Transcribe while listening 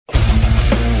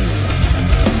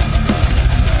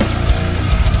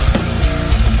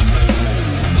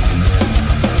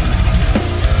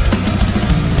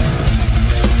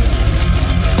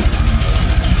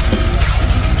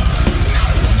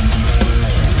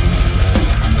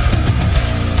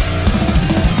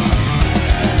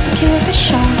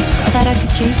I could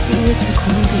chase you with the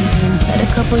cold evening. Let a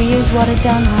couple years water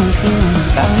down how I'm feeling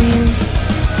about you.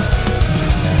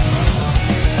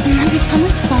 And every time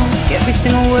we talk, every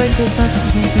single word builds up to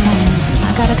this moment.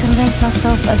 I gotta convince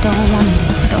myself I don't want it,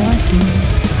 though I do.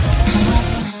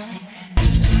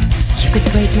 You could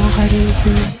break my heart in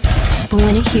two, but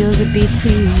when it heals it beats for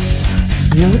you.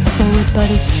 I know it's forward but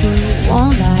it's true,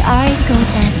 won't lie, I'd go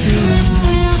back to you.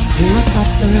 My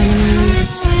thoughts are running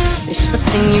loose, it's just a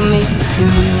thing you make me do.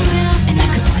 And I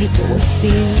could fight, but what's the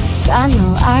use? I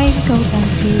know I'd go back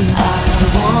to you. I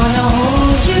wanna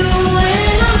hold you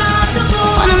when I'm not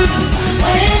supposed to,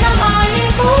 when I'm